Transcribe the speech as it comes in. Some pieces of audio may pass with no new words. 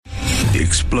The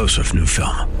explosive new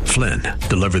film, Flynn,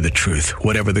 deliver the truth,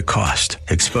 whatever the cost,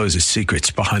 exposes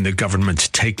secrets behind the government's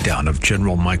takedown of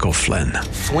General Michael Flynn.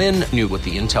 Flynn knew what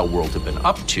the intel world had been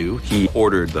up to. He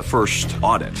ordered the first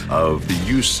audit of the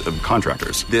use of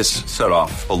contractors. This set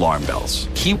off alarm bells.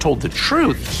 He told the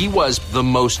truth. He was the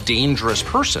most dangerous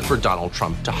person for Donald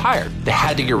Trump to hire. They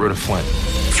had to get rid of Flynn.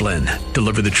 Flynn,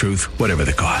 deliver the truth, whatever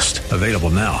the cost. Available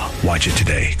now. Watch it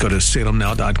today. Go to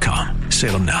salemnow.com.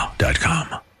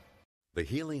 salemnow.com. The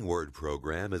Healing Word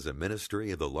program is a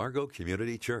ministry of the Largo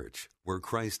Community Church, where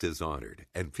Christ is honored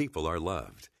and people are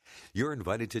loved. You're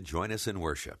invited to join us in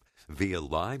worship via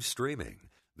live streaming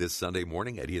this Sunday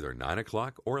morning at either 9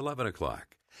 o'clock or 11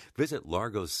 o'clock. Visit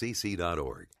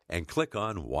largocc.org and click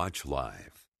on Watch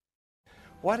Live.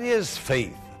 What is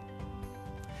faith?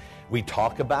 We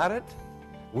talk about it.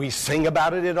 We sing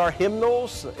about it in our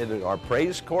hymnals, in our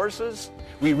praise courses.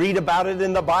 We read about it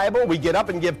in the Bible. We get up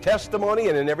and give testimony,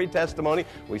 and in every testimony,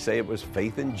 we say it was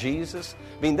faith in Jesus.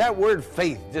 I mean, that word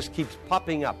faith just keeps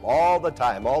popping up all the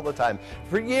time,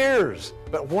 for years.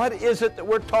 But what is it that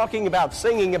we're talking about,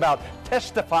 singing about,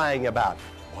 testifying about?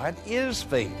 What is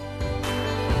faith?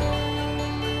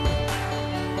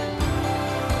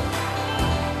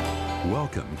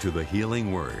 Welcome to the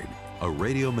Healing Word, a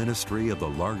radio ministry of the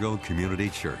Largo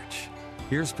Community Church.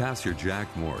 Here's Pastor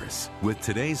Jack Morris with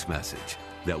today's message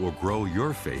that will grow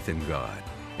your faith in God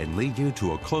and lead you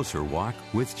to a closer walk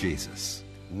with Jesus.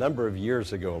 A number of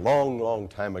years ago, a long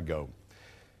time ago,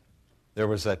 there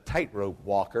was a tightrope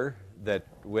walker that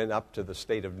went up to the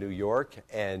state of New York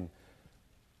and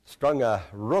strung a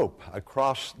rope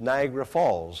across Niagara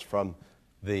Falls from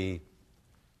the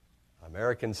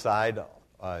American side,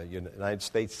 United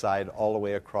States side, all the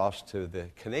way across to the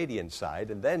Canadian side.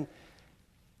 And then,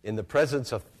 in the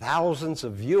presence of thousands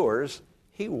of viewers,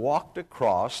 he walked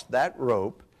across that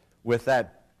rope with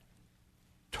that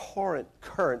torrent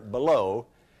current below,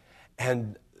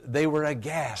 and they were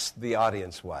aghast, the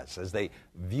audience was, as they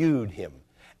viewed him.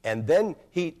 And then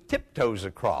he tiptoes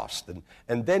across,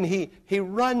 and then he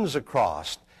runs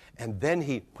across, and then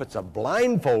he puts a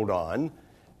blindfold on,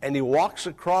 and he walks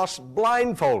across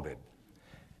blindfolded.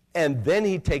 And then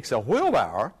he takes a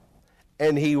wheelbarrow,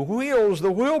 and he wheels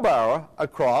the wheelbarrow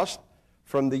across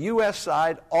from the U.S.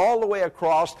 side all the way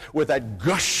across with that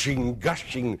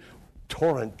gushing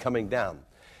torrent coming down.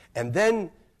 And then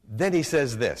he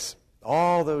says this,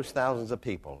 all those thousands of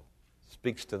people,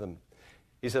 speaks to them.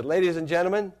 He said, "Ladies and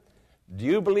gentlemen, do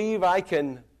you believe I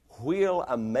can wheel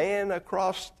a man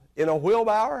across in a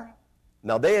wheelbarrow?"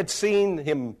 Now, they had seen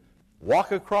him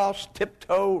walk across,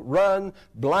 tiptoe, run,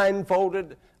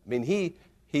 blindfolded. I mean,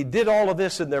 he did all of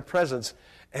this in their presence,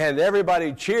 and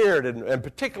everybody cheered, and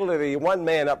particularly one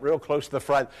man up real close to the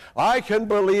front. "I can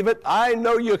believe it. I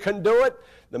know you can do it."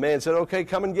 The man said, "Okay,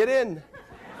 come and get in."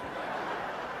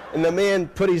 And the man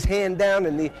put his hand down,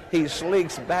 and he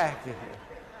slinks back.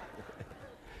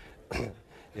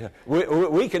 Yeah,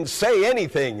 we can say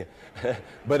anything,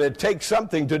 but it takes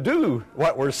something to do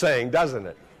what we're saying, doesn't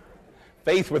it?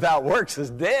 Faith without works is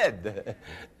dead.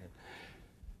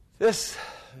 This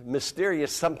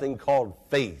mysterious something called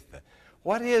faith.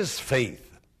 What is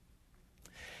faith?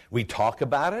 We talk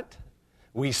about it.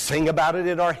 We sing about it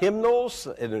in our hymnals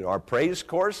and in our praise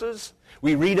courses.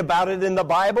 We read about it in the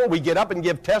Bible. We get up and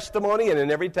give testimony, and in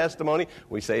every testimony,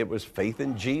 we say it was faith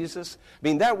in Jesus. I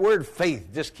mean, that word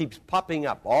faith just keeps popping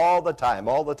up all the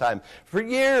time, for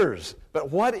years. But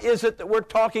what is it that we're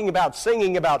talking about,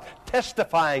 singing about,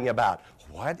 testifying about?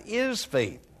 What is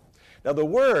faith? Now,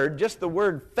 just the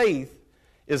word faith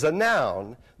is a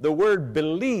noun. The word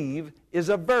believe is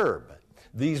a verb.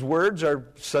 These words are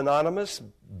synonymous,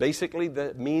 basically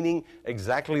meaning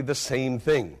exactly the same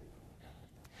thing.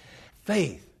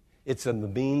 Faith, it's the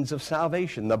means of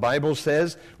salvation. The Bible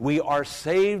says we are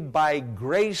saved by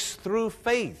grace through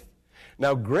faith.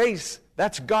 Now, grace,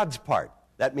 that's God's part.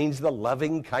 That means the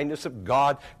loving kindness of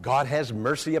God. God has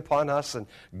mercy upon us, and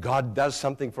God does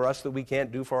something for us that we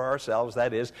can't do for ourselves.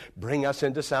 That is, bring us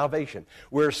into salvation.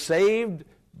 We're saved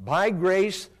by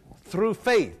grace through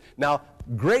faith. Now,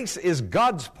 grace is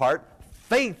God's part.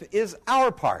 Faith is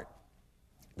our part.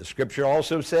 The Scripture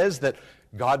also says that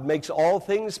God makes all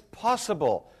things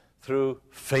possible through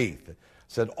faith. It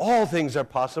said all things are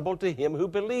possible to him who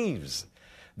believes.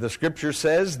 The Scripture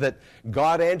says that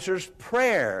God answers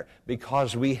prayer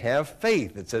because we have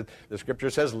faith. The Scripture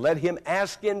says, let him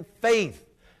ask in faith.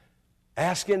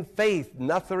 Ask in faith,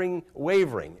 nothing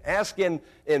wavering. Ask in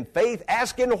faith.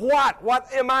 Ask in what?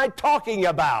 What am I talking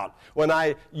about when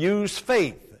I use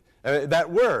faith, that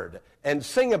word, and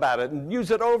sing about it and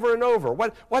use it over and over?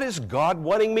 What is God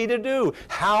wanting me to do?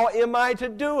 How am I to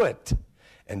do it?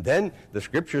 And then the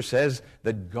Scripture says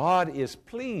that God is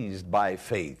pleased by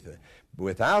faith.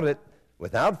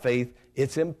 Without faith,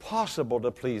 it's impossible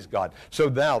to please God. So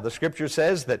now the Scripture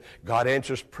says that God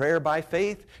answers prayer by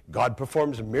faith. God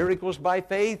performs miracles by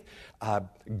faith.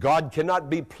 God cannot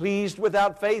be pleased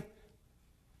without faith.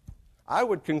 I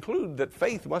would conclude that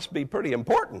faith must be pretty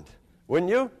important, wouldn't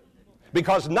you?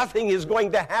 Because nothing is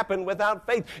going to happen without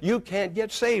faith. You can't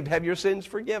get saved, have your sins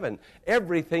forgiven.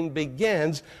 Everything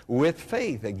begins with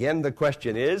faith. Again, the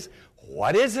question is,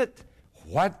 what is it?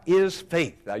 What is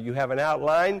faith? Now, you have an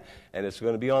outline, and it's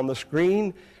going to be on the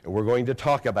screen, and we're going to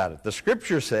talk about it. The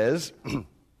Scripture says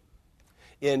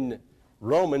in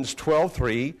Romans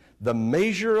 12:3, the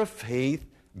measure of faith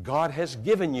God has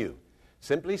given you.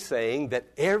 Simply saying that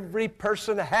every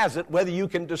person has it, whether you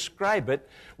can describe it,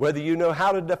 whether you know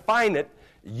how to define it,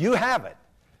 you have it.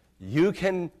 You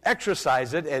can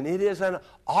exercise it, and it is an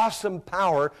awesome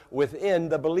power within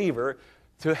the believer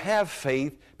to have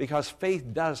faith, because faith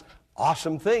does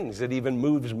awesome things. It even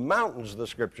moves mountains, the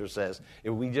Scripture says,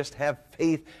 if we just have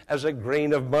faith as a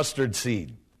grain of mustard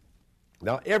seed.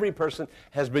 Now, every person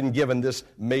has been given this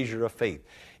measure of faith.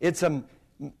 It's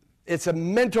a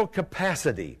mental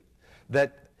capacity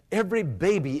that every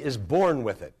baby is born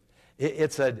with it.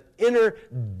 It's an inner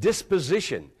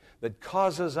disposition that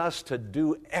causes us to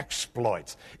do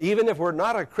exploits. Even if we're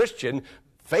not a Christian,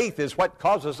 faith is what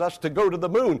causes us to go to the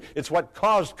moon. It's what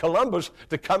caused Columbus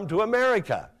to come to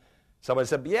America. Someone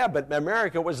said, yeah, but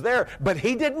America was there. But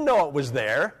he didn't know it was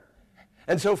there.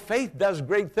 And so faith does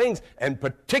great things, and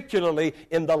particularly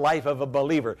in the life of a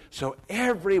believer. So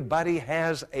everybody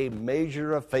has a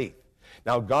measure of faith.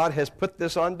 Now, God has put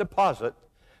this on deposit.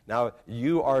 Now,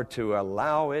 you are to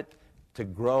allow it to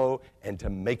grow and to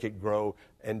make it grow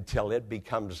until it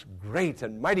becomes great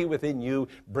and mighty within you,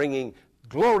 bringing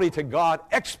glory to God,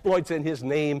 exploits in His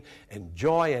name, and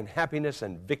joy and happiness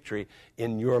and victory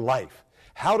in your life.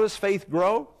 How does faith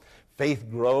grow? Faith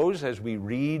grows as we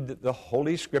read the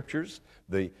Holy Scriptures,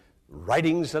 the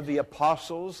writings of the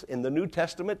apostles in the New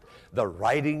Testament, the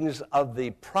writings of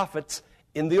the prophets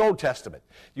in the Old Testament.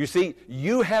 You see,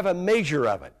 you have a measure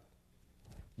of it.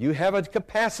 You have a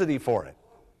capacity for it.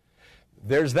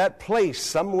 There's that place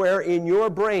somewhere in your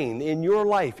brain, in your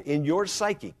life, in your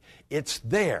psyche. It's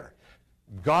there.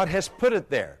 God has put it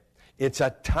there. It's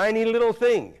a tiny little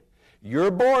thing.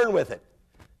 You're born with it.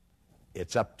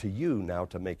 It's up to you now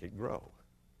to make it grow.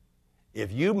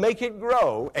 If you make it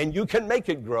grow, and you can make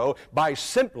it grow by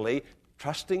simply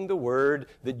trusting the Word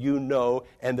that you know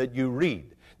and that you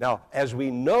read. Now, as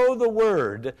we know the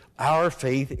Word, our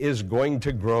faith is going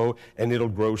to grow, and it'll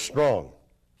grow strong.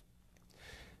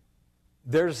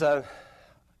 There's a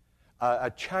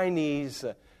Chinese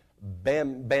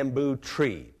bamboo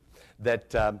tree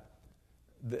that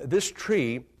this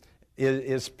tree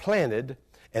is planted,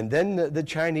 and then the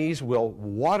Chinese will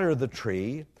water the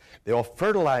tree. They'll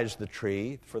fertilize the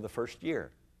tree for the first year.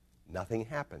 Nothing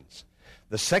happens.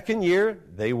 The second year,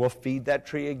 they will feed that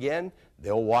tree again.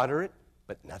 They'll water it,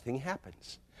 but nothing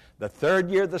happens. The third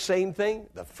year, the same thing.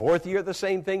 The fourth year, the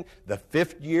same thing. The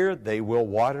fifth year, they will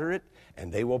water it,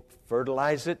 and they will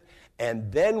fertilize it.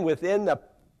 And then within the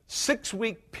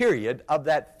 6-week period of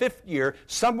that fifth year,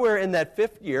 somewhere in that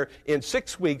fifth year, in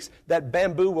 6 weeks, that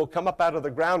bamboo will come up out of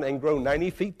the ground and grow 90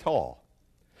 feet tall.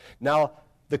 Now,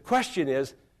 the question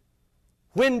is,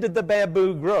 when did the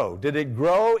bamboo grow? Did it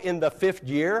grow in the fifth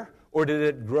year, or did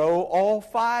it grow all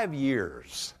 5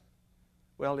 years?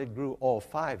 Well, it grew all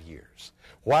 5 years.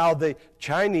 While the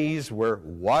Chinese were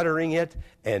watering it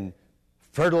and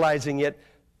fertilizing it,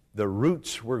 the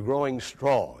roots were growing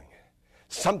strong.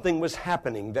 Something was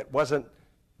happening that wasn't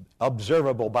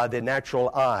observable by the natural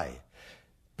eye,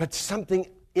 but something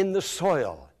in the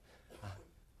soil,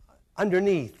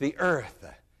 underneath the earth,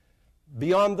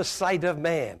 beyond the sight of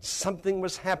man, something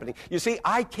was happening. You see,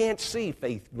 I can't see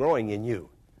faith growing in you.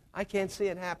 I can't see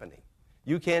it happening.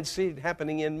 You can't see it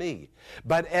happening in me.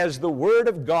 But as the Word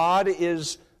of God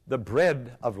is the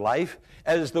bread of life,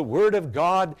 as the Word of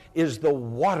God is the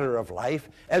water of life,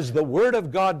 as the Word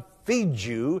of God feeds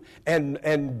you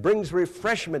and brings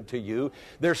refreshment to you,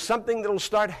 there's something that will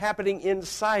start happening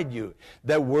inside you.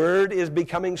 The Word is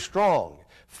becoming strong.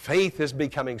 Faith is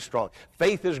becoming strong.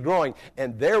 Faith is growing.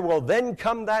 And there will then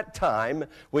come that time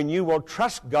when you will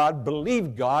trust God,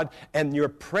 believe God, and your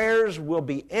prayers will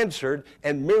be answered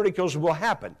and miracles will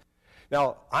happen.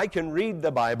 Now, I can read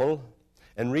the Bible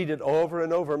and read it over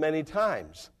and over many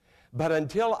times. But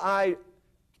until I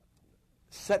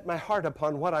set my heart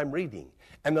upon what I'm reading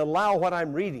and allow what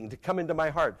I'm reading to come into my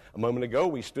heart. A moment ago,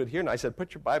 we stood here and I said,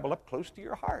 put your Bible up close to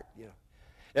your heart. You know.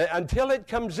 Until it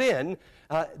comes in,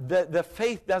 the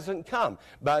faith doesn't come.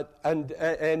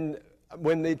 And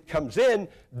when it comes in,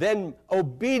 then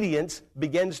obedience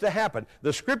begins to happen.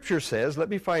 The Scripture says, let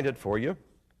me find it for you,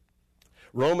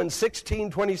 Romans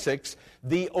 16:26,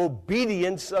 the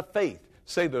obedience of faith.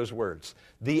 Say those words.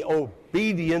 The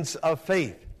obedience of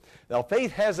faith. Now,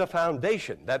 faith has a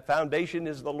foundation. That foundation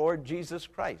is the Lord Jesus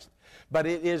Christ. But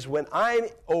it is when I'm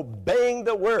obeying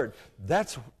the Word.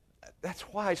 That's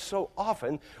why so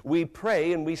often we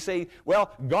pray and we say,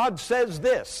 well, God says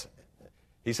this.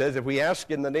 He says if we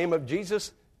ask in the name of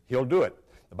Jesus, He'll do it.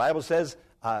 The Bible says,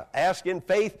 ask in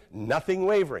faith, nothing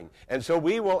wavering. And so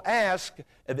we will ask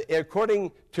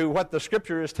according to what the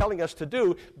Scripture is telling us to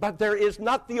do, but there is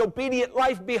not the obedient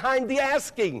life behind the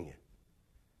asking.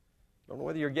 Don't know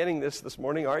whether you're getting this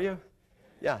morning, are you?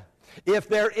 Yeah. If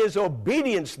there is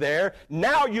obedience there,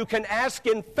 now you can ask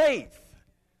in faith.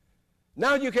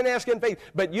 Now you can ask in faith.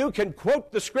 But you can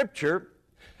quote the Scripture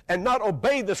and not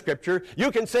obey the Scripture.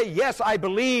 You can say, yes, I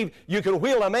believe you can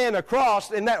wheel a man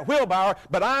across in that wheelbarrow,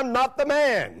 but I'm not the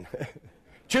man.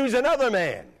 Choose another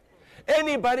man.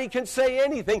 Anybody can say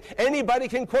anything. Anybody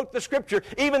can quote the Scripture.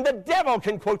 Even the devil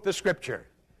can quote the Scripture.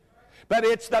 But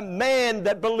it's the man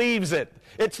that believes it.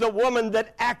 It's the woman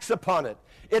that acts upon it.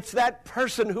 It's that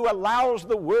person who allows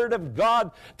the Word of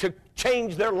God to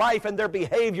change their life and their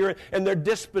behavior and their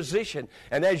disposition.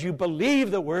 And as you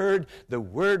believe the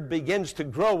Word begins to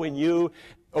grow in you.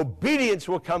 Obedience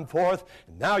will come forth.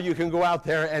 Now you can go out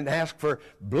there and ask for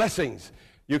blessings.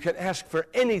 You can ask for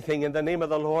anything in the name of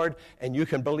the Lord, and you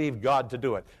can believe God to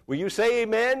do it. Will you say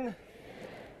amen? Amen.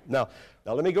 Now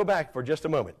let me go back for just a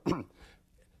moment.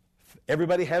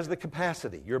 Everybody has the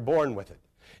capacity. You're born with it.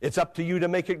 It's up to you to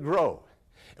make it grow.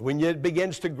 When it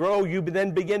begins to grow, you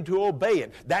then begin to obey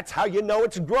it. That's how you know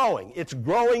it's growing. It's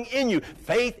growing in you.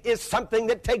 Faith is something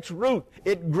that takes root.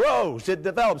 It grows. It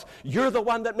develops. You're the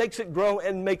one that makes it grow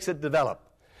and makes it develop.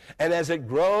 And as it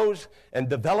grows and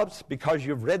develops, because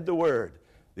you've read the Word,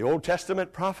 the Old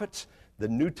Testament prophets, the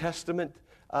New Testament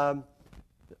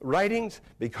writings,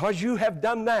 because you have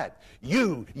done that,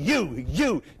 you,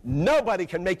 nobody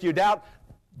can make you doubt,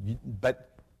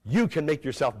 but you can make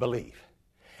yourself believe.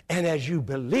 And as you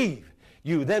believe,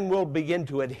 you then will begin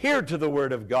to adhere to the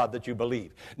Word of God that you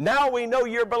believe. Now we know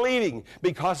you're believing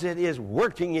because it is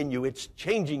working in you. It's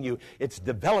changing you. It's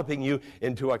developing you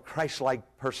into a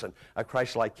Christ-like person, a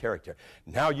Christ-like character.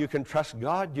 Now you can trust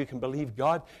God. You can believe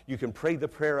God. You can pray the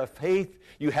prayer of faith.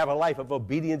 You have a life of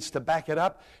obedience to back it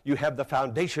up. You have the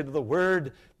foundation of the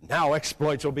Word. Now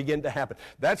exploits will begin to happen.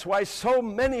 That's why so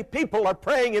many people are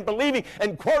praying and believing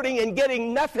and quoting and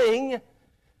getting nothing,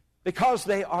 because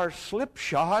they are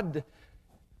slipshod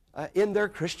in their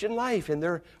Christian life, in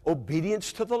their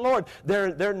obedience to the Lord.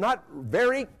 They're not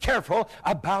very careful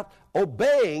about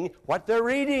obeying what they're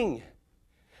reading.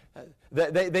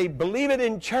 They believe it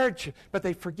in church, but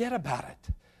they forget about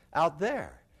it out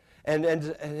there. And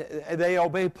they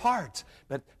obey parts.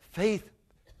 But faith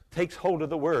takes hold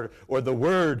of the Word, or the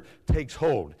Word takes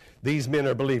hold. These men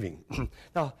are believing.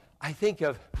 Now, I think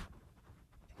of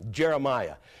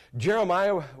Jeremiah.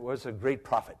 Jeremiah was a great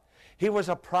prophet. He was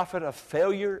a prophet of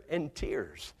failure and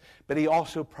tears, but he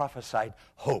also prophesied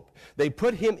hope. They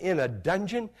put him in a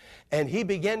dungeon, and he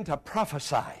began to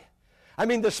prophesy. I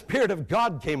mean, the Spirit of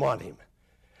God came on him,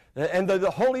 and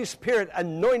the Holy Spirit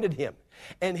anointed him,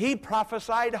 and he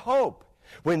prophesied hope.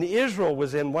 When Israel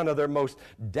was in one of their most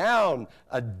down,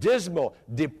 dismal,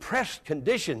 depressed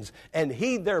conditions, and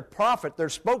he, their prophet, their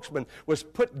spokesman, was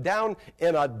put down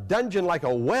in a dungeon like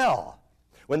a well.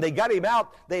 When they got him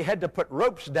out, they had to put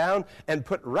ropes down and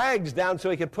put rags down so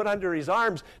he could put under his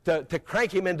arms to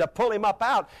crank him and to pull him up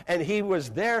out. And he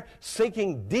was there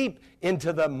sinking deep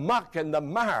into the muck and the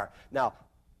mire. Now,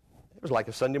 it was like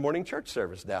a Sunday morning church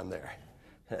service down there.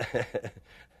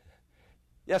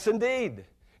 Yes, indeed.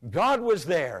 God was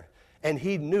there, and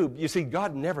he knew. You see,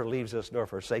 God never leaves us nor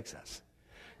forsakes us.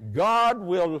 God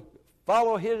will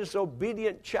follow his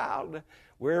obedient child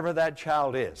wherever that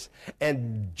child is.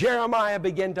 And Jeremiah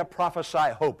began to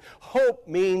prophesy hope. Hope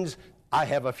means I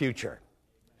have a future.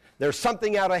 There's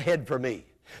something out ahead for me.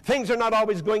 Things are not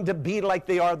always going to be like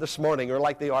they are this morning or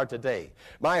like they are today.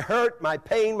 My hurt, my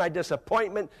pain, my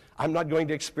disappointment, I'm not going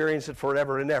to experience it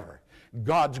forever and ever.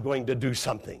 God's going to do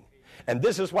something. And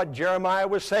this is what Jeremiah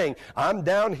was saying. I'm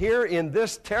down here in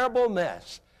this terrible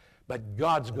mess, but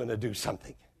God's going to do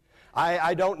something.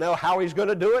 I don't know how he's going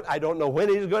to do it. I don't know when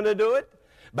he's going to do it,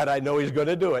 but I know he's going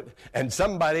to do it. And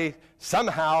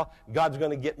somehow, God's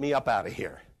going to get me up out of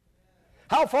here.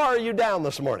 How far are you down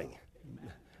this morning?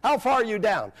 How far are you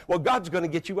down? Well, God's going to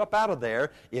get you up out of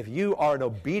there if you are an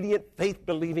obedient,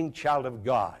 faith-believing child of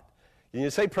God. Can you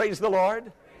say praise the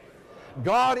Lord?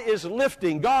 God is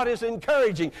lifting. God is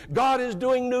encouraging. God is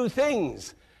doing new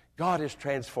things. God is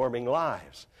transforming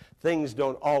lives. Things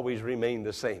don't always remain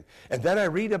the same. And then I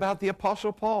read about the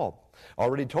Apostle Paul. I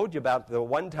already told you about the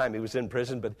one time he was in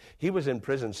prison, but he was in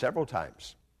prison several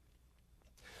times.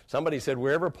 Somebody said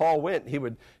wherever Paul went, he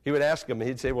would ask him,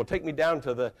 he'd say, well, take me down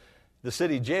to the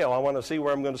city jail. I want to see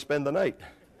where I'm going to spend the night.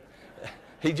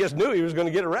 He just knew he was going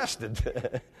to get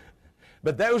arrested.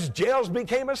 But those jails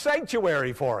became a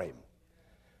sanctuary for him.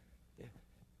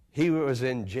 He was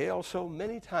in jail so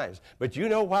many times. But you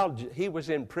know, while he was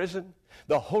in prison,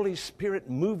 the Holy Spirit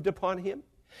moved upon him,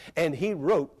 and he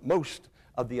wrote most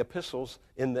of the epistles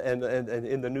in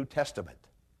the New Testament.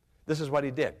 This is what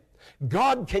he did.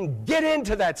 God can get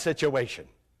into that situation.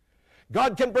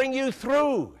 God can bring you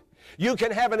through. You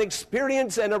can have an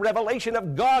experience and a revelation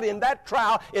of God in that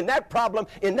trial, in that problem,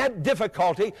 in that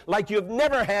difficulty like you've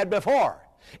never had before.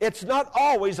 It's not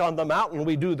always on the mountain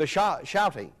we do the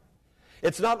shouting.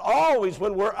 It's not always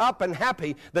when we're up and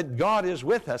happy that God is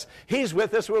with us. He's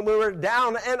with us when we're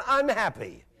down and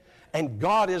unhappy. And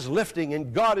God is lifting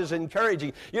and God is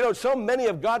encouraging. You know, so many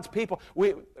of God's people,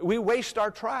 we waste our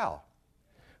trial.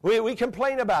 We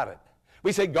complain about it.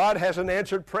 We say God hasn't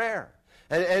answered prayer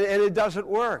and it doesn't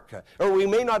work. Or we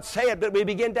may not say it, but we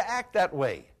begin to act that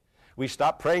way. We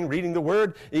stop praying, reading the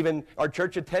Word. Even our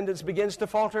church attendance begins to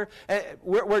falter.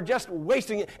 We're just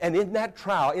wasting it. And in that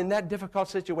trial, in that difficult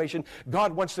situation,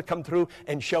 God wants to come through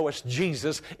and show us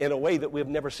Jesus in a way that we've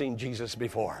never seen Jesus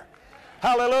before.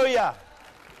 Hallelujah.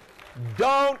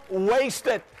 Don't waste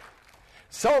it.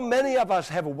 So many of us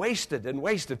have wasted and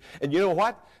wasted. And you know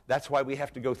what? That's why we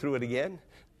have to go through it again.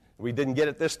 We didn't get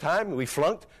it this time. We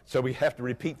flunked, so we have to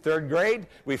repeat third grade.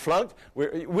 We flunked.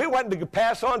 We want to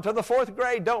pass on to the fourth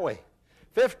grade, don't we?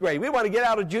 Fifth grade. We want to get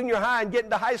out of junior high and get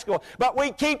into high school. But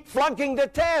we keep flunking the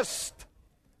test.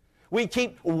 We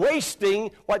keep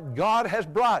wasting what God has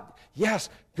brought. Yes,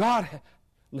 God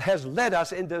has led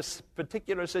us into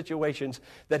particular situations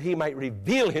that He might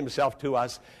reveal Himself to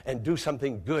us and do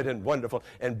something good and wonderful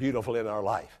and beautiful in our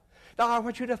life. Now, I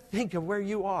want you to think of where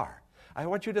you are. I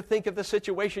want you to think of the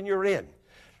situation you're in.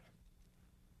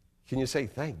 Can you say,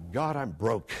 thank God I'm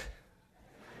broke?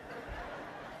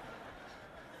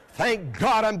 Thank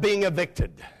God I'm being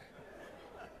evicted.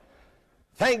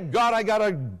 Thank God I got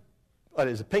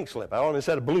a pink slip? I almost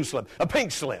said a blue slip. A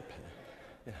pink slip.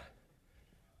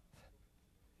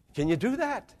 Can you do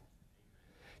that?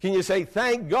 Can you say,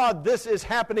 thank God this is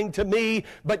happening to me,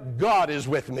 but God is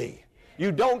with me?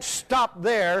 You don't stop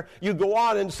there. You go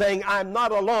on and saying, I'm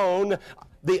not alone.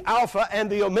 The Alpha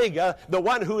and the Omega, the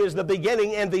one who is the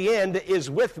beginning and the end, is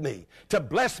with me to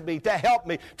bless me, to help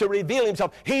me, to reveal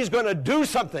Himself. He's going to do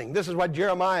something. This is what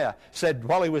Jeremiah said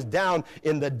while he was down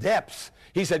in the depths.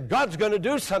 He said, God's going to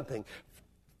do something.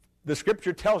 The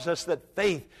Scripture tells us that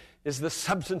faith is the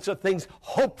substance of things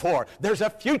hoped for. There's a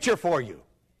future for you.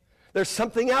 There's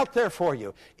something out there for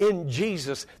you in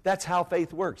Jesus. That's how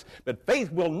faith works. But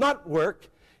faith will not work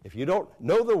if you don't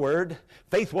know the Word.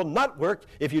 Faith will not work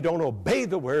if you don't obey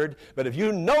the Word. But if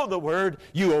you know the Word,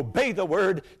 you obey the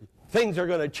Word, things are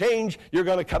going to change. You're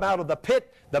going to come out of the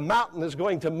pit. The mountain is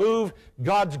going to move.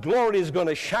 God's glory is going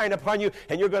to shine upon you.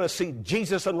 And you're going to see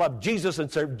Jesus and love Jesus and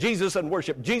serve Jesus and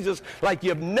worship Jesus like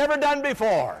you've never done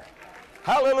before.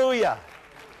 Hallelujah.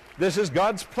 This is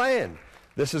God's plan.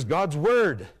 This is God's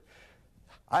Word.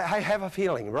 I have a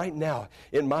feeling right now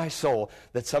in my soul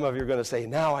that some of you are going to say,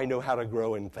 now I know how to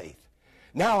grow in faith.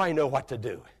 Now I know what to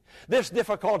do. This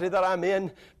difficulty that I'm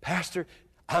in, Pastor,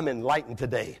 I'm enlightened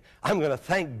today. I'm going to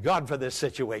thank God for this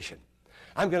situation.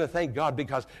 I'm going to thank God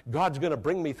because God's going to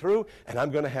bring me through and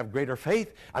I'm going to have greater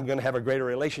faith. I'm going to have a greater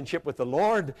relationship with the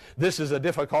Lord. This is a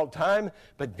difficult time,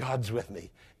 but God's with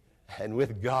me. And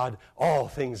with God, all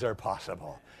things are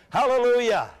possible.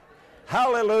 Hallelujah.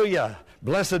 Hallelujah.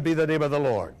 Blessed be the name of the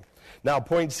Lord. Now,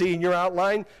 point C in your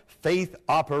outline, faith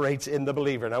operates in the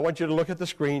believer. And I want you to look at the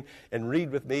screen and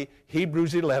read with me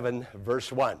Hebrews 11,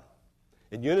 verse 1.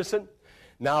 In unison,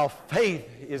 now faith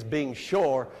is being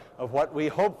sure of what we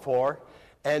hope for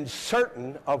and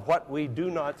certain of what we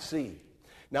do not see.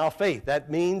 Now, faith,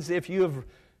 that means if you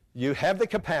have the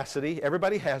capacity,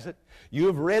 everybody has it, you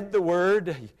have read the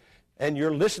Word, and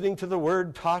you're listening to the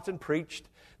Word taught and preached,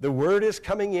 the Word is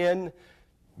coming in,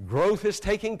 growth is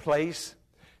taking place.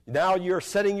 Now you're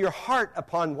setting your heart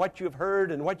upon what you've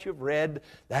heard and what you've read.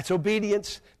 That's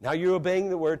obedience. Now you're obeying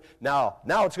the Word. Now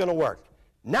it's going to work.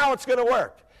 Now it's going to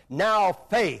work. Now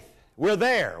faith. We're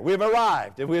there. We've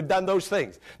arrived if we've done those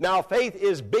things. Now faith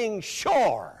is being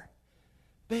sure.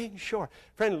 Being sure.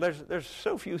 Friend, there's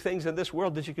so few things in this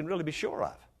world that you can really be sure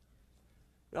of.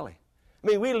 Really. I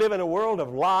mean, we live in a world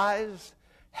of lies,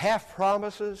 half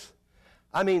promises,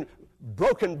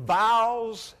 broken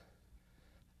vows.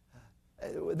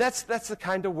 That's the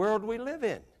kind of world we live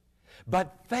in.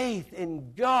 But faith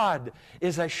in God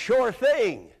is a sure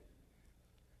thing.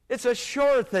 It's a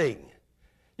sure thing.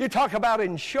 You talk about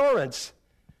insurance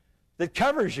that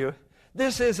covers you.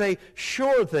 This is a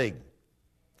sure thing.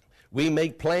 We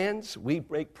make plans, we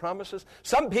make promises.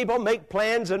 Some people make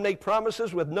plans and make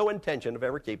promises with no intention of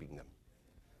ever keeping them.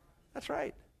 That's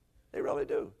right. They really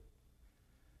do.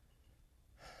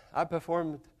 I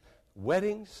performed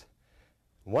weddings,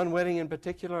 one wedding in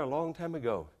particular a long time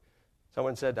ago.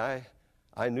 Someone said,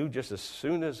 I knew just as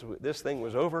soon as this thing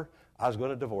was over, I was going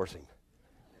to divorce him.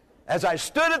 As I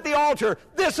stood at the altar,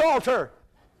 this altar,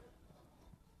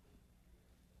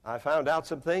 I found out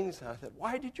some things. I said,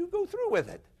 why did you go through with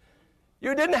it?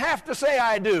 You didn't have to say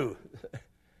I do.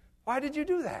 Why did you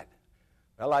do that?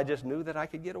 Well, I just knew that I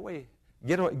could get away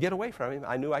from him.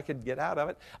 I knew I could get out of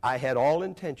it. I had all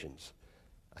intentions.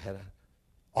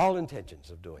 All intentions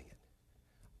of doing it.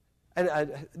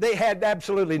 And they had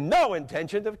absolutely no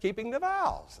intention of keeping the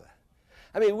vows.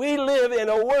 I mean, we live in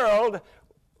a world,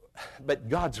 but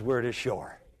God's word is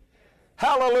sure.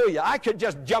 Hallelujah. I could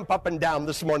just jump up and down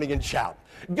this morning and shout.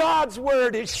 God's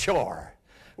word is sure.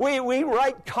 We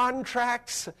write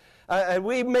contracts,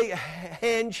 we make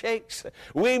handshakes,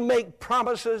 we make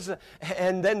promises,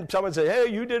 and then someone says,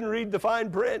 hey, you didn't read the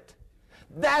fine print.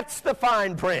 That's the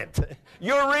fine print.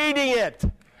 You're reading it.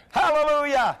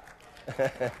 Hallelujah.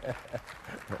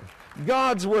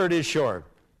 God's word is sure.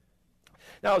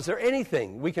 Now, is there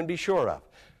anything we can be sure of?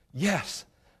 Yes.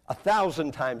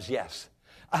 1,000 times yes.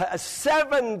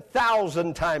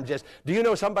 7,000 times yes. Do you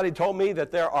know somebody told me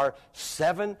that there are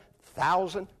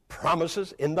 7,000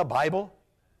 promises in the Bible?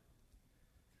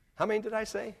 How many did I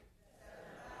say?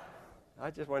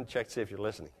 I just want to check to see if you're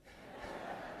listening.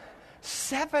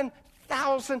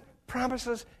 7,000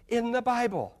 promises in the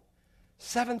Bible.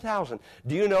 7,000.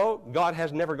 Do you know God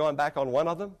has never gone back on one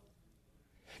of them?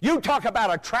 You talk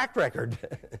about a track record.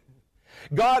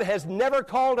 God has never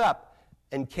called up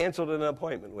and canceled an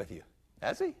appointment with you.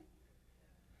 Has he?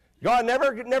 God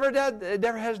never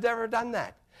has done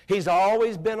that. He's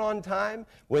always been on time.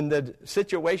 When the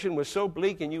situation was so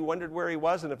bleak and you wondered where he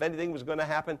was and if anything was going to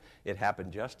happen, it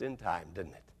happened just in time,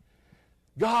 didn't it?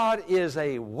 God is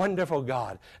a wonderful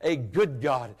God, a good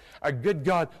God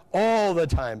all the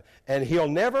time. And he'll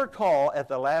never call at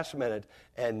the last minute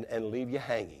and leave you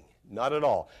hanging. Not at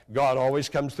all. God always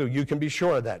comes through. You can be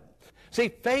sure of that. See,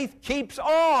 faith keeps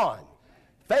on.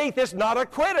 Faith is not a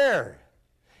quitter.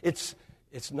 It's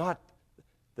not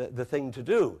the thing to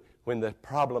do when the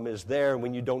problem is there,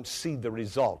 when you don't see the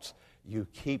results. You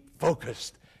keep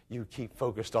focused. You keep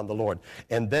focused on the Lord.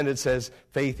 And then it says,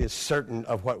 faith is certain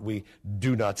of what we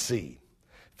do not see.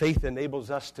 Faith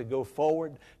enables us to go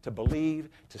forward, to believe,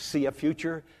 to see a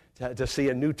future, to see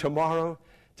a new tomorrow,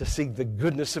 to see the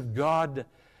goodness of God.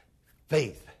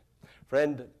 Faith.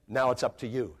 Friend, now it's up to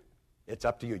you. It's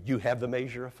up to you. You have the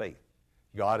measure of faith.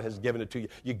 God has given it to you.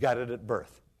 You got it at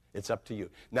birth. It's up to you.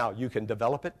 Now, you can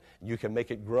develop it. You can make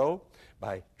it grow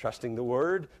by trusting the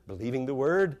Word, believing the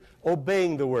Word,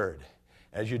 obeying the Word.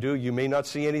 As you do, you may not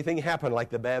see anything happen like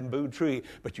the bamboo tree,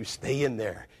 but you stay in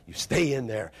there. You stay in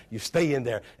there. You stay in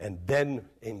there. And then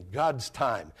in God's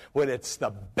time, when it's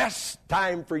the best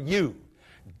time for you,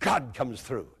 God comes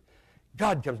through.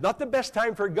 God comes. Not the best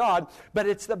time for God, but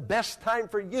it's the best time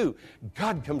for you.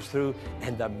 God comes through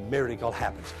and the miracle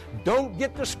happens. Don't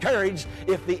get discouraged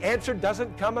if the answer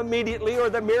doesn't come immediately or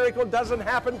the miracle doesn't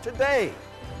happen today.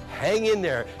 Hang in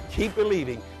there. Keep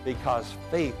believing, because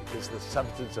faith is the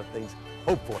substance of things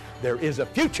hoped for. There is a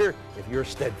future if you're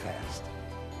steadfast.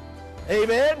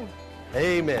 Amen?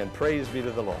 Amen. Praise be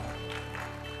to the Lord.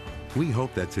 We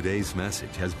hope that today's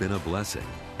message has been a blessing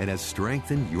and has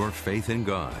strengthened your faith in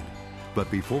God. But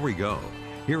before we go,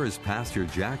 here is Pastor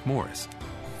Jack Morris.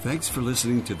 Thanks for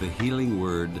listening to the Healing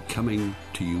Word, coming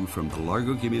to you from the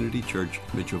Largo Community Church,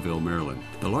 Mitchellville, Maryland.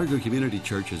 The Largo Community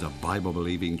Church is a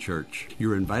Bible-believing church.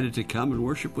 You're invited to come and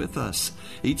worship with us.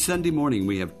 Each Sunday morning,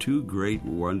 we have two great,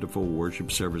 wonderful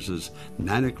worship services,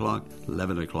 9 o'clock,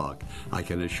 11 o'clock. I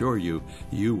can assure you,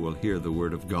 you will hear the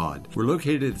Word of God. We're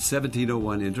located at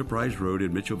 1701 Enterprise Road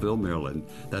in Mitchellville, Maryland.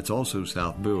 That's also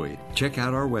South Bowie. Check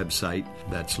out our website.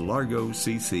 That's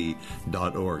largocc.org.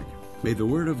 May the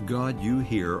Word of God you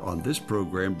hear on this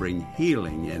program bring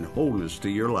healing and wholeness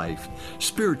to your life,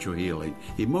 spiritual healing,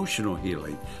 emotional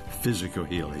healing, physical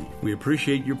healing. We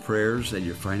appreciate your prayers and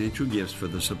your financial gifts for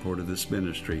the support of this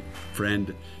ministry.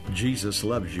 Friend, Jesus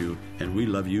loves you, and we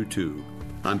love you too.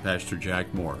 I'm Pastor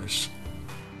Jack Morris.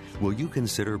 Will you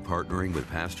consider partnering with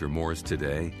Pastor Morris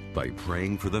today by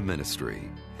praying for the ministry?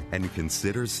 And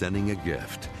consider sending a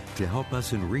gift to help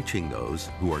us in reaching those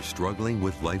who are struggling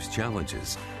with life's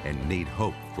challenges and need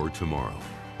hope for tomorrow.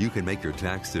 You can make your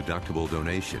tax-deductible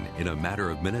donation in a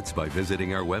matter of minutes by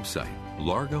visiting our website,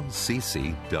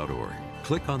 largocc.org.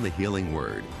 Click on the Healing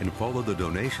Word and follow the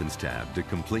Donations tab to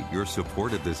complete your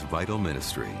support of this vital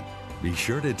ministry. Be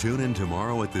sure to tune in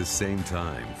tomorrow at this same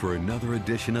time for another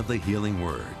edition of the Healing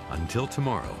Word. Until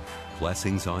tomorrow,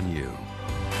 blessings on you.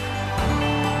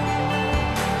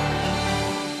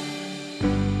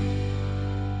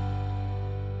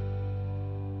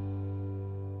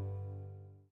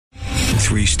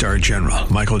 Three-star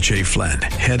General Michael J. Flynn,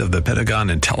 head of the Pentagon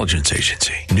Intelligence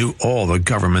Agency, knew all the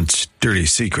government's dirty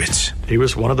secrets. He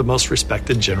was one of the most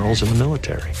respected generals in the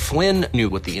military. Flynn knew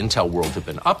what the intel world had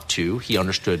been up to. He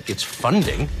understood its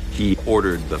funding. He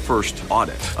ordered the first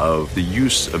audit of the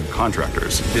use of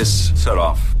contractors. This set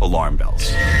off alarm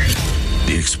bells.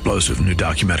 The explosive new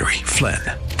documentary, Flynn,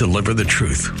 Deliver the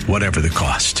Truth, Whatever the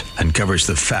Cost, uncovers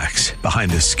the facts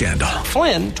behind this scandal.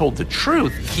 Flynn told the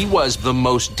truth. He was the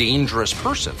most dangerous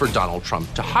person for Donald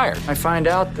Trump to hire. I find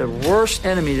out the worst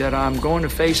enemy that I'm going to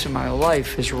face in my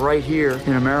life is right here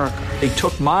in America. They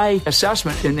took my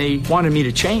assessment and they wanted me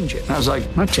to change it. And I was like,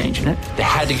 I'm not changing it. They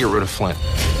had to get rid of Flynn.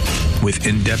 With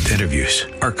in-depth interviews,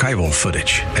 archival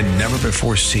footage, and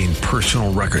never-before-seen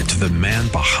personal records of the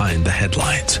man behind the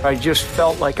headlines. I just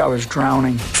felt like I was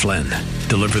drowning. Flynn,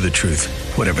 Deliver the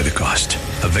Truth, Whatever the Cost.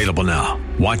 Available now.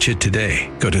 Watch it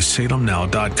today. Go to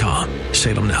salemnow.com.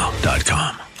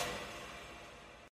 salemnow.com.